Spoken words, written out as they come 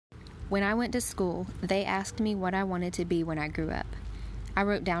When I went to school, they asked me what I wanted to be when I grew up. I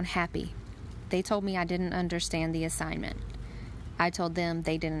wrote down happy. They told me I didn't understand the assignment. I told them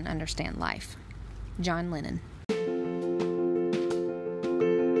they didn't understand life. John Lennon.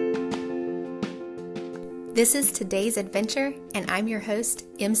 This is today's adventure, and I'm your host,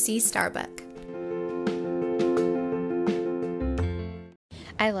 MC Starbuck.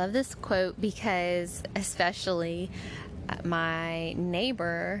 I love this quote because especially my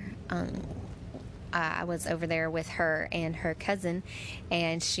neighbor, I was over there with her and her cousin,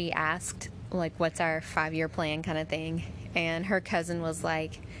 and she asked, like, what's our 5-year plan kind of thing? And her cousin was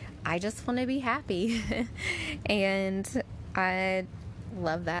like, I just want to be happy. And I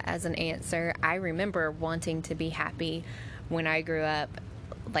love that as an answer. I remember wanting to be happy when I grew up.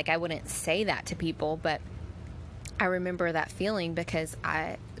 Like, I wouldn't say that to people, but I remember that feeling because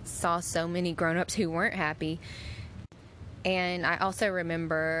I saw so many grown-ups who weren't happy. And I also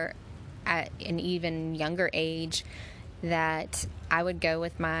remember at an even younger age that I would go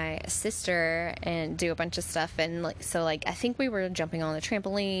with my sister and do a bunch of stuff. And I think we were jumping on the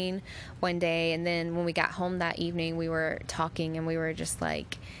trampoline one day, and then when we got home that evening, we were talking, and we were just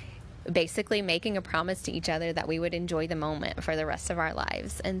like basically making a promise to each other that we would enjoy the moment for the rest of our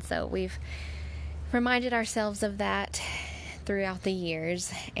lives. And so we've reminded ourselves of that throughout the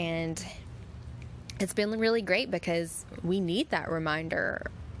years, and it's been really great because we need that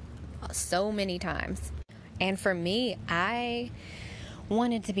reminder so many times. And for me, I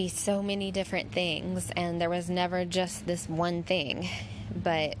wanted to be so many different things, and there was never just this one thing.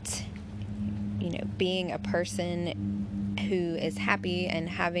 But, being a person who is happy and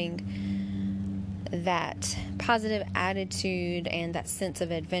having that positive attitude and that sense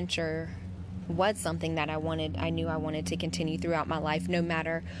of adventure was something that I knew I wanted to continue throughout my life, no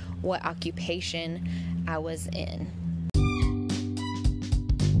matter what occupation I was in.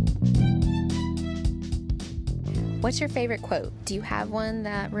 What's your favorite quote? Do you have one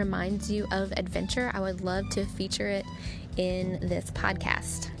that reminds you of adventure? I would love to feature it in this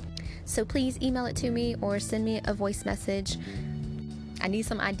podcast. So please email it to me or send me a voice message. I need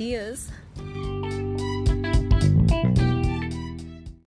some ideas.